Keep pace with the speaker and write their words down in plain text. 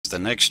the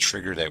next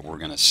trigger that we're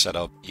going to set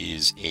up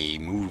is a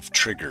move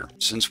trigger.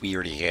 Since we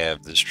already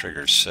have this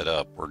trigger set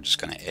up, we're just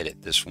going to edit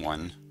this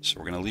one. So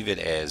we're going to leave it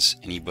as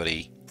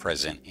anybody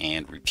present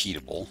and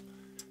repeatable.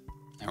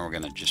 And we're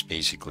going to just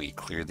basically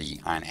clear the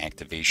on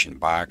activation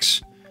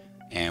box.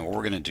 And what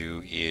we're going to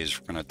do is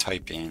we're going to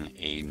type in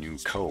a new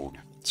code.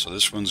 So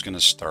this one's going to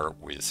start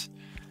with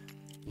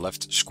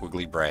left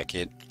squiggly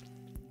bracket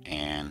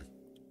and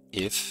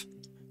if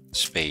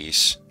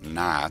space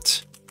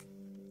not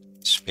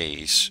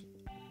space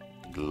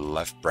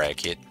left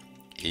bracket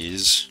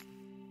is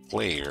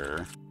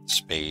player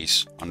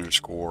space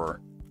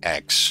underscore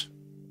X,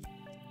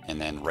 and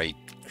then right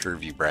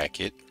curvy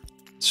bracket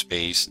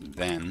space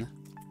then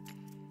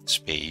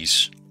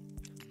space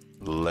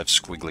left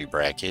squiggly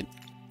bracket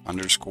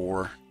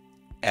underscore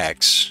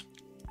X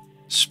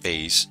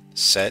space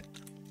set,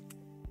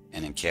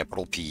 and in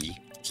capital P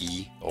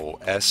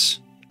POS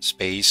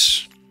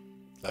space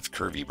left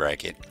curvy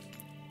bracket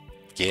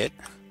get,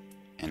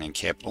 and in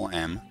capital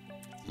M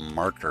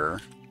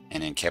marker,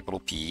 and in capital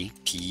P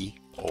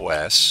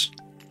POS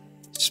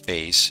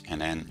space,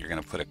 and then you're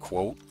going to put a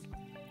quote,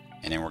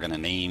 and then we're going to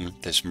name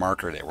this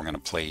marker that we're going to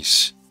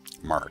place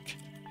mark.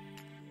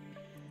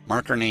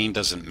 Marker name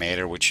doesn't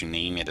matter what you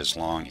name it as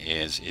long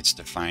as it's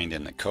defined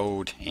in the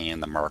code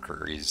and the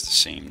marker is the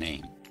same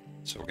name.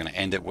 So we're going to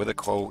end it with a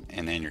quote,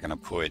 and then you're going to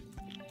put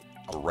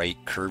a right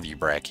curvy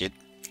bracket,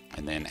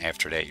 and then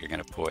after that you're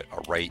going to put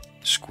a right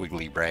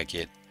squiggly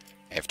bracket.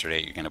 After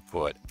that you're going to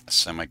put a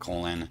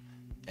semicolon,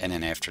 and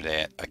then after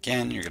that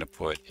again you're going to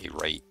put a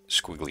right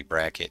squiggly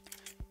bracket,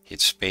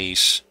 hit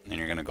space, and then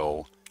you're going to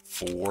go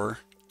for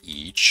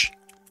each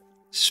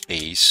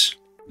space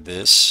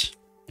this,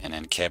 and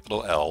then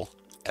capital L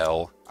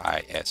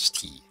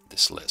LIST,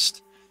 this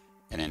list,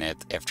 and then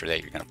after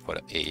that you're going to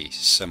put a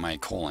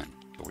semicolon.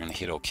 We're going to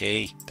hit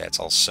OK. That's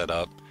all set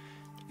up.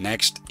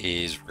 Next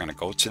is we're going to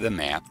go to the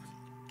map,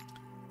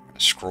 we're going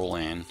to scroll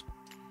in,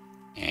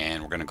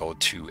 and we're going to go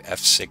to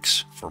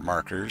F6 for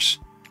markers,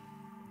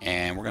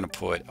 and we're going to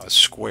put a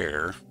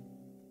square,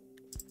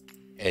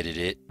 edit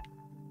it,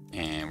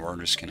 and we're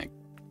just going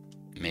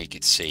to make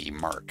it say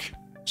mark.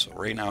 So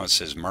right now it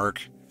says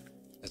mark.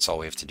 That's all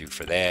we have to do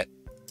for that.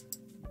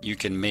 You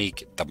can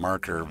make the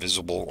marker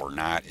visible or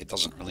not. It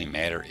doesn't really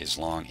matter as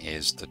long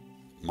as the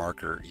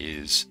marker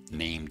is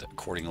named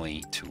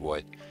accordingly to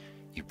what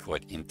you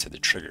put into the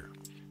trigger.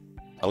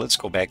 Now let's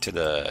go back to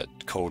the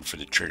code for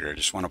the trigger. I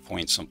just want to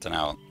point something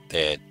out,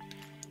 that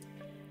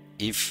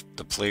if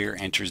the player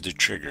enters the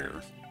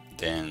trigger,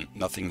 then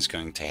nothing's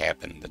going to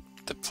happen.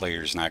 The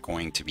player is not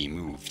going to be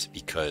moved,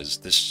 because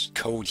this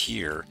code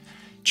here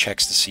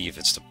checks to see if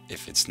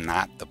it's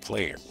not the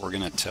player. We're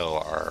going to tell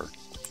our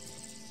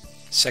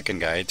second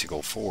guy to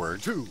go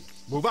forward. 2,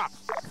 move up.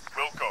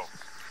 Will go.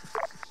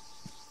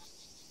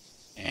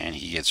 And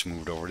he gets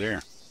moved over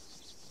there.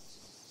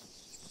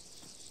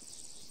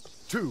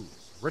 2,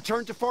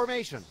 return to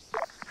formation.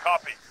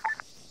 Copy.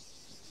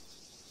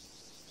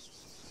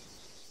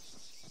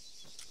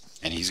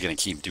 And he's going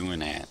to keep doing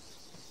that.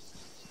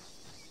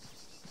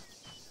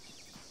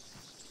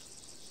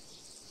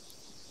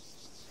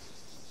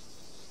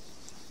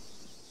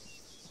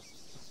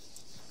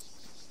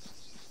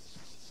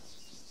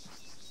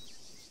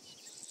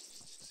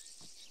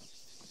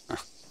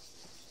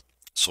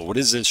 So what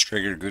is this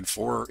trigger good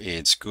for?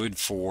 It's good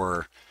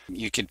for,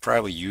 you could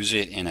probably use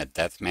it in a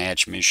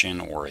deathmatch mission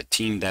or a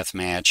team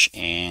deathmatch,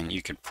 and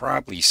you could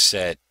probably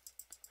set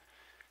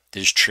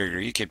this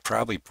trigger. You could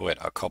probably put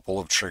a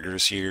couple of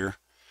triggers here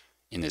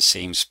in the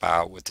same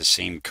spot with the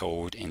same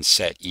code and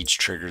set each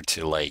trigger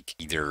to like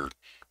either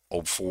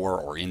OP4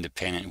 or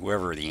independent,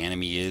 whoever the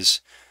enemy is.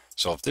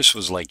 So if this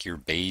was like your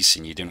base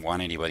and you didn't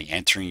want anybody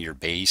entering your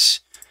base,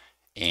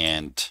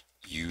 and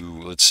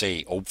you, let's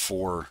say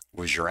OP4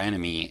 was your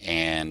enemy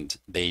and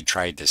they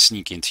tried to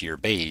sneak into your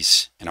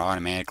base, and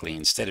automatically,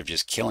 instead of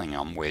just killing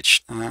them,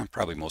 which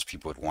probably most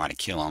people would want to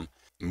kill them,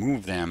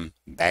 move them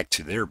back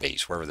to their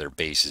base, wherever their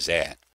base is at.